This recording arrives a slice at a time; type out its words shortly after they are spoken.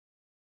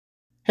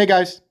Hey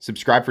guys,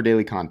 subscribe for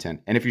daily content,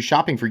 and if you're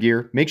shopping for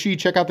gear, make sure you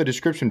check out the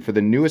description for the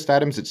newest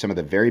items at some of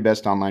the very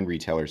best online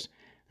retailers.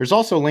 There's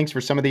also links for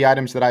some of the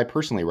items that I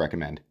personally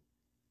recommend.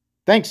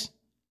 Thanks!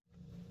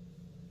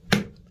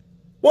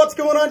 What's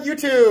going on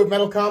YouTube?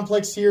 Metal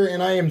Complex here,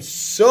 and I am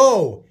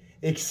so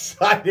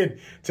excited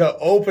to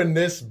open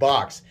this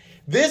box.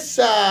 This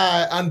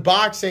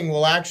unboxing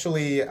will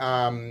actually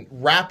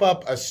wrap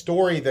up a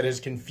story that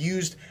has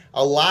confused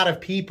a lot of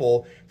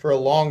people for a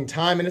long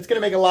time, and it's going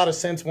to make a lot of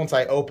sense once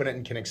I open it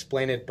and can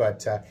explain it,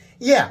 but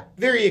yeah,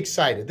 very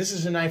excited. This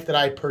is a knife that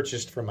I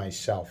purchased for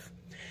myself.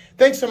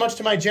 Thanks so much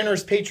to my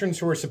generous patrons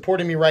who are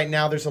supporting me right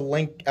now. There's a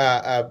link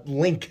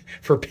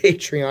for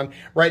Patreon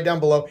right down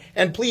below.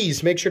 And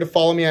please make sure to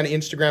follow me on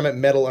Instagram at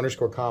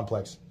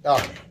metal_complex.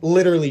 Oh,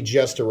 literally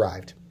just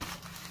arrived.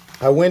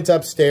 I went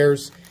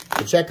upstairs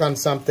to check on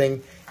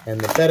something, and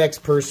the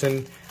FedEx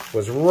person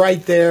was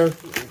right there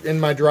in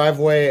my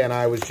driveway, and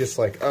I was just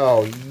like,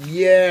 oh,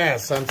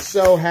 yes, I'm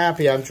so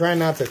happy. I'm trying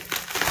not to,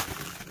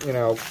 you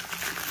know,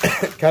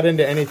 cut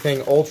into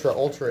anything ultra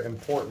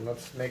important.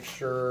 Let's make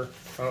sure,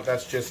 oh,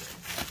 that's just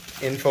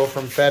info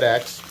from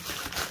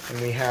FedEx.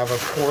 And we have,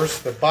 of course,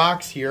 the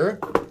box here.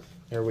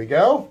 There we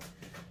go.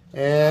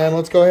 And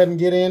let's go ahead and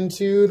get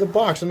into the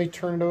box. Let me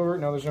turn it over.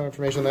 No, there's no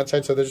information on that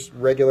side, so there's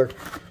regular.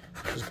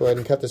 Just go ahead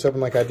and cut this open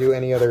like I do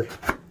any other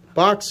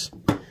box.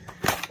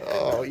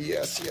 Oh,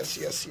 yes.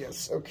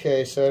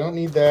 Okay, so I don't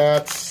need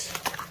that.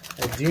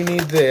 I do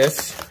need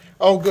this.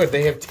 Oh, good.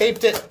 They have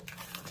taped it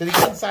to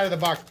the inside of the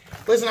box.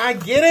 Listen, I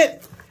get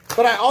it,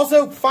 but I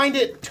also find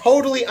it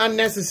totally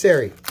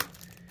unnecessary.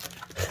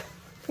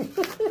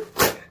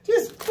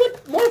 Just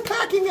put more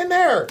packing in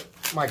there.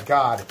 My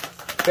God.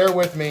 Bear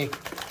with me.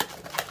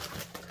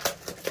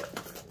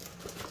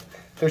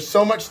 There's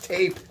so much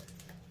tape.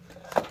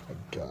 Oh, my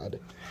God.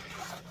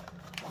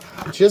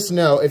 Just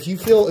know, if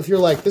you're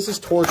like, this is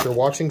torture,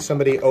 watching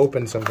somebody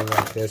open something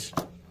like this,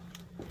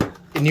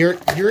 and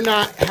you're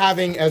not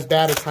having as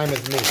bad a time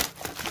as me.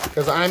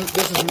 Because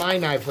this is my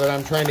knife that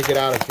I'm trying to get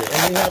out of here.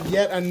 And we have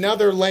yet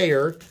another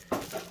layer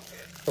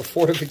of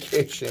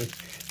fortification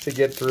to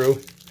get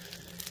through.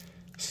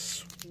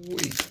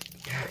 Sweet.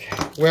 Okay.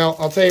 Well,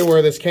 I'll tell you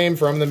where this came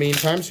from in the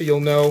meantime, so you'll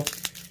know,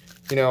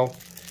 you know,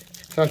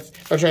 I'm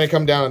not trying to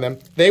come down on them.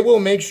 They will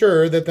make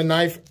sure that the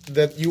knife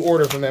that you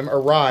order from them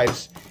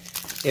arrives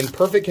in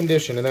perfect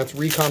condition, and that's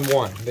Recon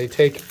 1. They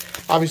take,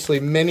 obviously,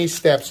 many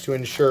steps to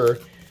ensure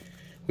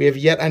we have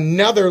yet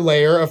another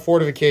layer of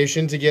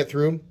fortification to get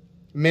through.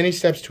 Many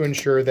steps to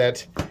ensure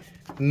that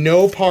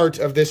no part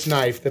of this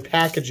knife, the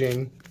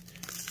packaging,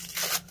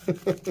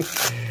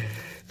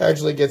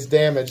 actually gets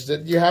damaged.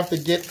 You have to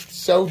get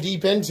so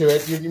deep into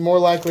it, you're more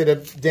likely to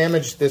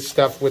damage this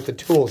stuff with the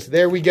tools.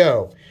 There we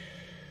go.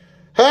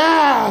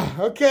 Ah,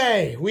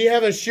 okay. We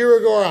have a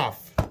Shirogorov.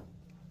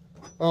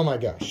 Oh my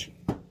gosh.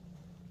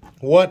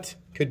 What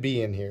could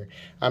be in here?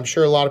 I'm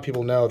sure a lot of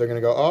people know. They're going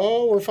to go,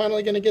 oh, we're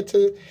finally going to get to...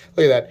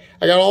 Look at that.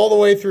 I got all the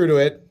way through to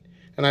it,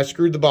 and I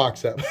screwed the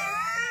box up.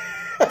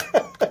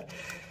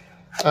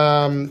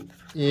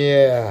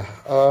 Yeah.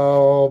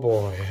 Oh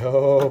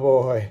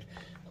boy.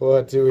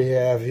 What do we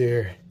have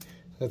here?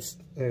 We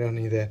don't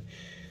need that.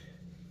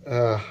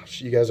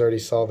 You guys already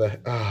saw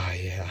that.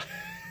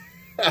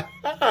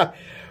 Yeah.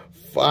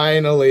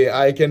 Finally,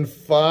 I can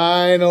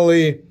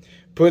finally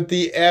put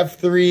the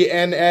F3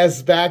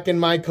 NS back in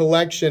my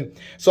collection.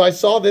 So I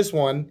saw this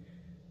one,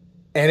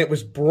 and it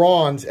was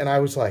bronze, and I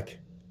was like,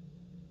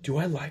 do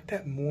I like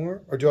that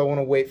more, or do I want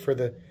to wait for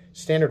the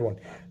standard one?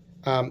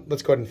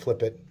 Let's go ahead and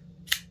flip it.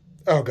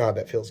 Oh, God,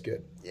 that feels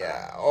good.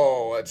 Yeah.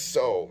 Oh, it's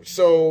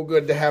so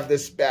good to have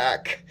this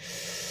back.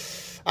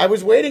 I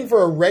was waiting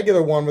for a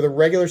regular one with a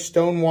regular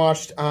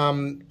stone-washed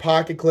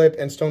pocket clip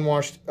and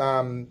stone-washed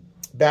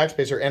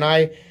backspacer, and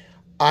I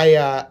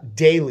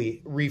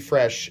daily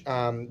refresh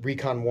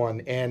Recon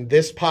 1, and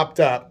this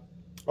popped up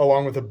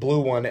along with a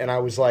blue one, and I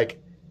was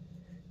like,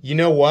 you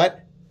know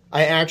what?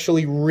 I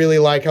actually really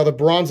like how the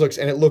bronze looks,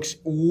 and it looks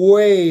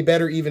way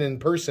better even in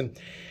person.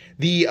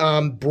 The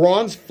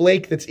bronze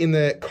flake that's in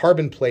the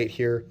carbon plate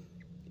here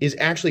is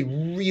actually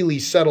really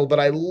subtle, but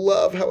I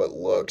love how it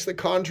looks. The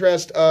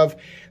contrast of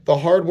the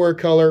hardware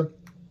color,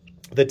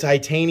 the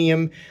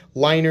titanium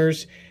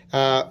liners,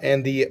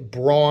 and the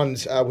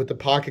bronze with the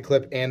pocket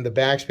clip and the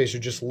backspacer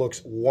just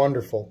looks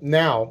wonderful.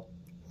 Now,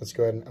 let's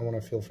go ahead and I want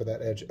to feel for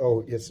that edge.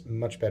 Oh, it's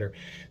much better.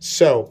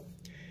 So,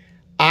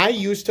 I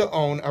used to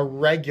own a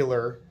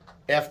regular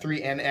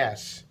F3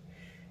 NS,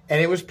 and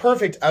it was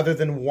perfect other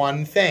than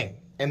one thing.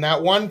 And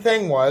that one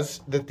thing was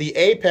that the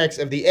apex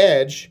of the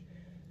edge,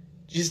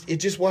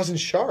 it just wasn't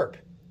sharp.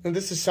 And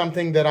this is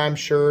something that I'm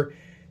sure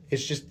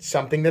is just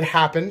something that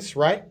happens,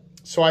 right?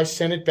 So I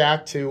sent it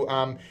back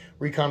to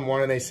Recon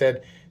 1, and they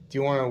said, do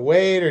you want to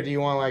wait, or do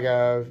you want like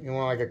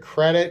a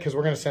credit? Because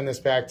we're going to send this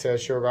back to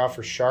Shirogorov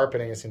for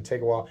sharpening. It's going to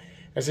take a while.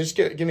 I said, just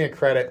give me a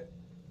credit.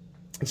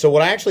 And so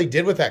what I actually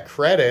did with that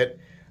credit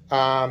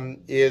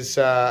is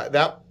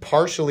that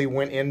partially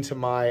went into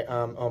my,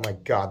 oh my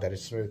God, that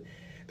is smooth.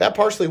 That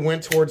partially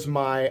went towards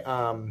my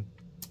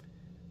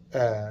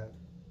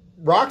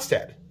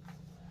Rockstead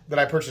that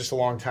I purchased a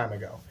long time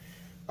ago.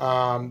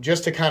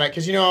 Just to kind of,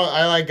 because, you know,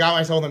 I like got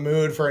myself in the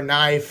mood for a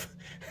knife.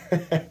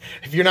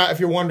 If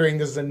you're wondering,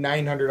 this is a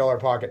 $900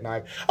 pocket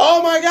knife.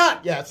 Oh my God.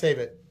 Yeah, save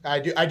it. I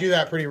do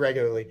that pretty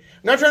regularly.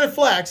 I'm not trying to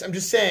flex. I'm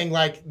just saying,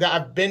 like, that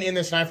I've been in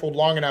this knife world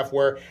long enough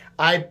where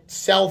I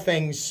sell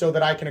things so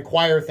that I can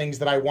acquire things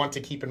that I want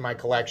to keep in my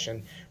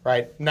collection,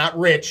 right? Not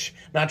rich.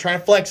 I'm not trying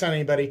to flex on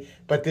anybody,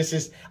 but this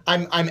is,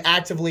 I'm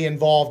actively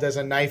involved as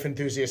a knife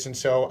enthusiast, and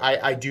so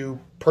I do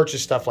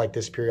purchase stuff like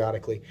this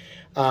periodically.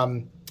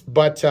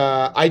 But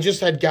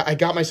I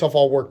got myself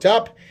all worked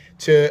up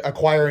to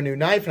acquire a new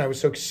knife, and I was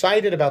so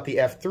excited about the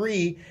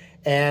F3.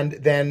 And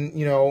then,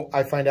 you know,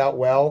 I find out,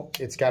 well,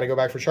 it's got to go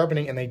back for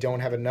sharpening, and they don't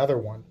have another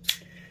one.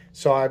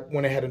 So I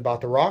went ahead and bought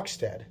the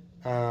Rockstead.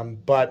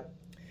 But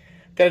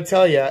got to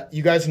tell you,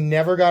 you guys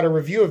never got a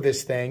review of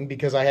this thing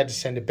because I had to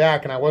send it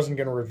back, and I wasn't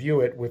going to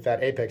review it with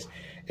that Apex.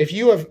 If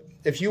you have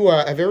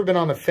ever been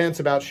on the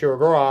fence about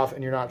Shirogorov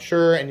and you're not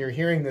sure, and you're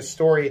hearing this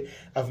story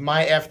of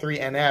my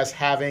F3 NS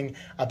having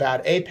a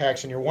bad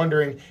Apex, and you're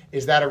wondering,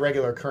 is that a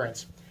regular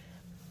occurrence?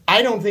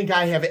 I don't think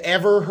I have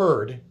ever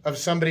heard of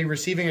somebody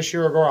receiving a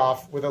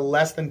Shirogorov with a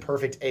less than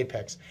perfect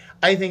Apex.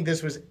 I think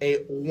this was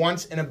a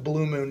once in a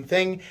blue moon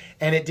thing,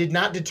 and it did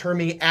not deter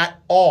me at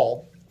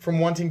all from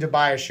wanting to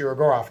buy a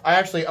Shirogorov. I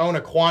actually own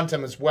a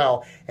Quantum as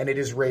well, and it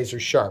is razor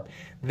sharp.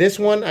 This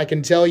one, I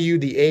can tell you,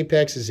 the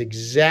Apex is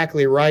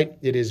exactly right.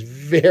 It is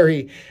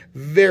very,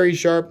 very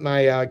sharp.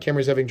 My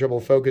camera's having trouble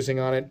focusing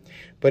on it,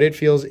 but it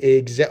feels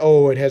it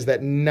has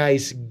that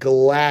nice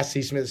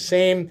glassy smooth,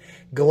 same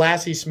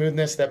glassy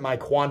smoothness that my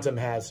Quantum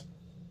has.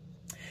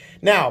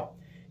 Now,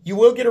 you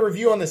will get a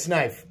review on this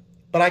knife,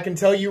 but I can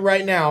tell you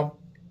right now,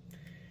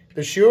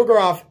 the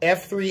Shirogorov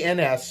F3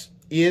 NS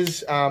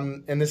is,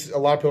 and this is, a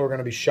lot of people are going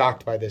to be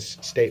shocked by this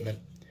statement,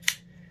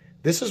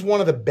 this is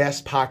one of the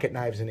best pocket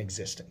knives in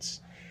existence.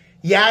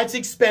 Yeah, it's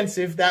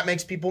expensive. That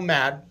makes people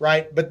mad,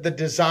 right? But the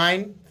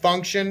design,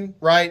 function,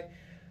 right?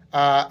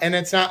 And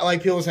it's not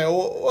like people say,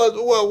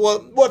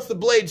 well, what's the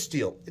blade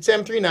steel? It's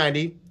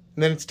M390,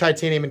 and then it's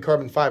titanium and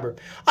carbon fiber.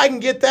 I can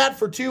get that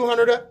for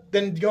 $200,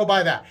 then go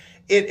buy that.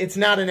 It's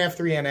not an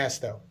F3 NS,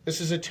 though. This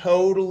is a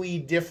totally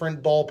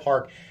different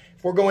ballpark.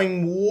 If we're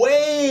going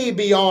way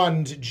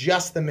beyond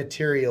just the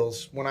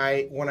materials, when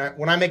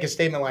I make a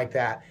statement like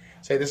that,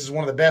 say this is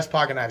one of the best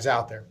pocket knives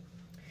out there,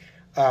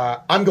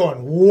 I'm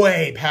going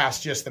way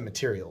past just the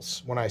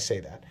materials when I say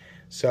that.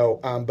 So,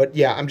 but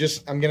yeah, I'm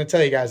going to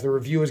tell you guys, the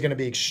review is going to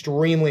be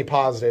extremely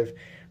positive.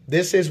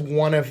 This is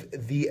one of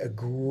the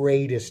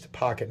greatest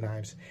pocket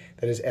knives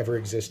that has ever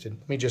existed.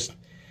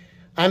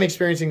 I'm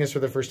experiencing this for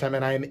the first time,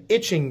 and I am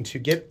itching to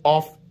get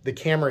off the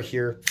camera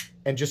here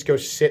and just go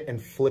sit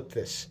and flip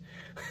this.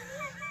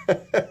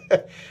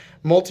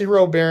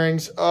 Multi-row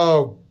bearings.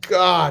 Oh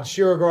God,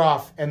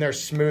 Shirogorov and their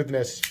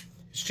smoothness.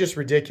 It's just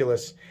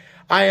ridiculous.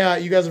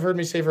 You guys have heard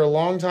me say for a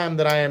long time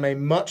that I am a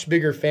much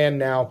bigger fan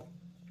now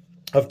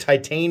of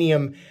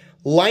titanium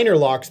liner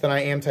locks than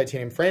I am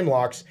titanium frame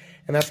locks,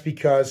 and that's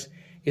because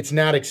it's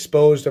not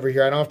exposed over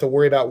here. I don't have to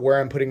worry about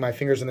where I'm putting my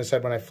fingers on this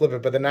side when I flip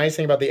it. But the nice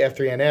thing about the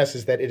F3 NS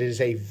is that it is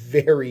a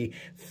very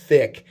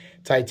thick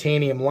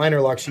titanium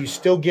liner lock, so you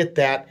still get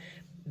that,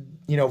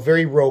 you know,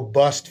 very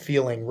robust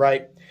feeling,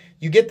 right?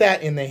 You get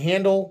that in the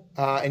handle,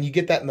 and you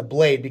get that in the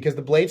blade, because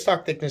the blade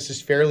stock thickness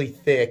is fairly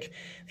thick.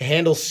 The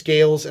handle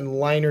scales and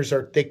liners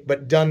are thick,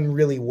 but done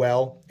really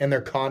well, and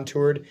they're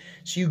contoured.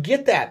 So you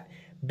get that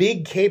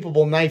big,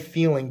 capable knife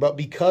feeling, but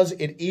because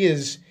it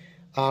is,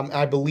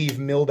 I believe,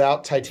 milled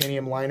out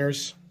titanium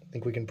liners, I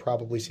think we can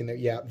probably see there,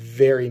 yeah,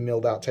 very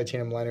milled out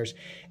titanium liners,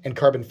 and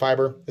carbon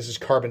fiber. This is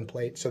carbon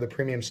plate, so the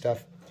premium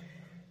stuff.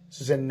 This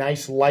is a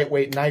nice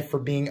lightweight knife for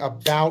being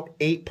about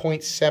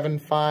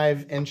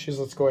 8.75 inches.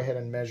 Let's go ahead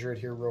and measure it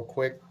here real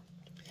quick.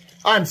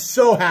 I'm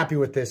so happy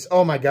with this.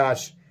 Oh my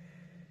gosh.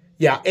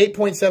 Yeah,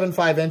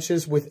 8.75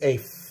 inches with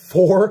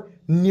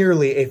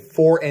nearly a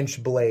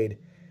 4-inch blade.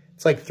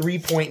 It's like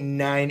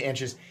 3.9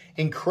 inches.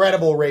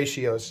 Incredible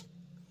ratios.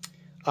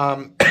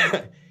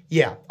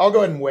 Yeah, I'll go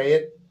ahead and weigh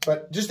it.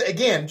 But just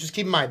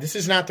keep in mind, this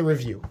is not the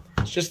review.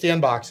 It's just the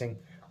unboxing.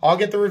 I'll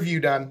get the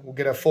review done. We'll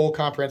get a full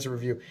comprehensive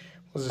review.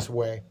 What does this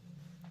weigh?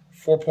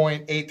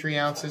 4.83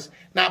 ounces.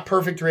 Not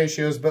perfect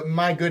ratios, but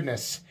my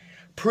goodness.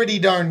 Pretty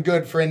darn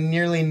good for a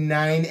nearly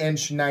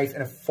 9-inch knife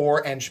and a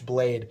 4-inch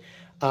blade.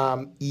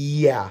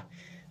 Yeah,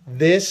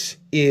 this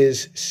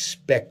is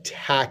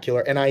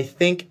spectacular. And I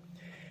think,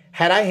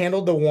 had I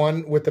handled the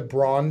one with the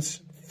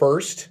bronze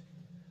first,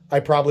 I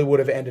probably would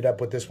have ended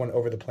up with this one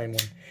over the plain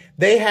one.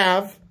 They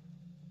have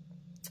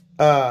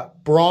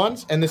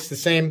bronze, and this is the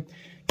same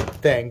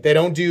thing. They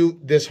don't do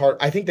this hard.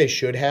 I think they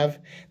should have.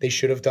 They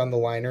should have done the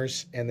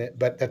liners,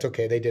 but that's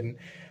okay. They didn't.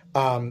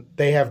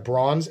 They have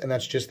bronze, and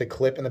that's just the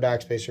clip and the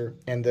backspacer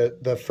and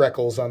the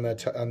freckles on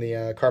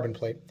the carbon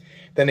plate.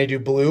 Then they do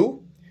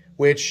blue,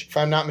 which, if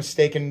I'm not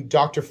mistaken,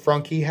 Dr.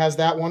 Frunke has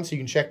that one, so you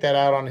can check that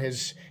out on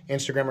his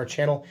Instagram or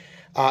channel.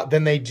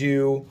 Then they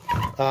do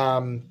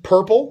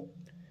purple,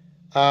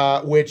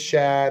 which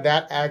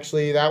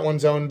that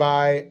one's owned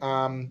by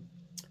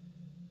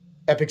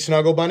Epic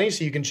Snuggle Bunny,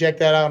 so you can check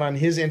that out on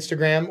his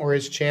Instagram or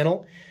his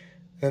channel.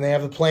 Then they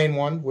have the plain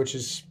one, which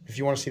is, if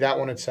you want to see that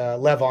one, it's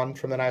Levon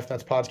from the Knife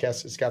Nuts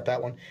podcast. It's got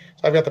that one.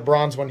 So I've got the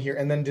bronze one here.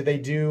 And then do they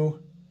do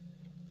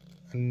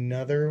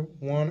another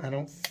one? I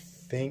don't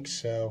think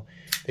so.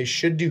 They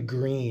should do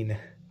green.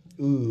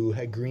 Ooh,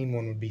 a green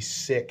one would be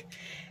sick.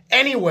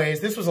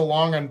 Anyways, this was a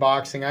long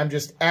unboxing. I'm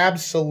just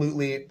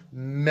absolutely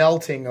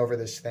melting over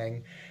this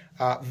thing.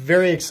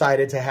 Very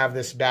excited to have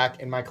this back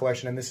in my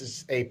collection, and this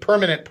is a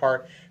permanent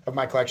part of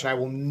my collection. I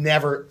will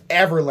never,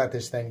 ever let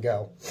this thing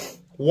go.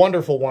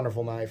 Wonderful,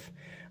 wonderful knife.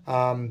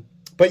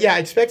 But yeah, I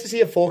expect to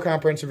see a full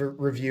comprehensive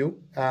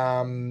review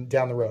down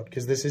the road,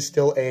 because this is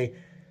still a,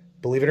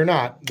 believe it or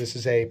not, this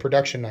is a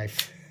production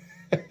knife.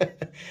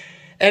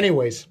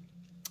 Anyways,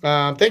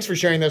 thanks for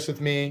sharing this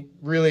with me.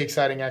 Really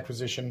exciting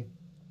acquisition.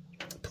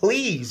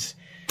 Please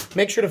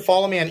make sure to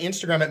follow me on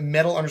Instagram at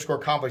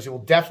metal_complex. You will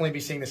definitely be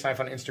seeing this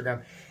knife on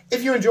Instagram.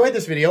 If you enjoyed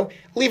this video,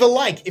 leave a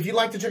like. If you'd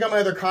like to check out my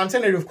other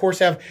content, I do, of course,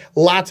 have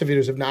lots of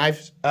videos of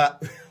knives.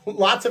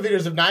 Lots of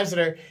videos of knives that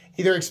are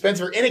either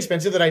expensive or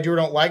inexpensive that I do or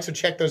don't like, so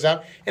check those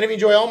out. And if you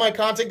enjoy all my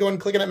content, go ahead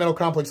and click on that Metal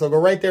Complex logo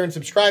right there and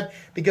subscribe,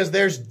 because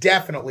there's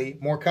definitely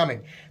more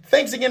coming.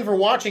 Thanks again for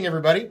watching,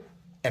 everybody,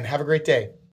 and have a great day.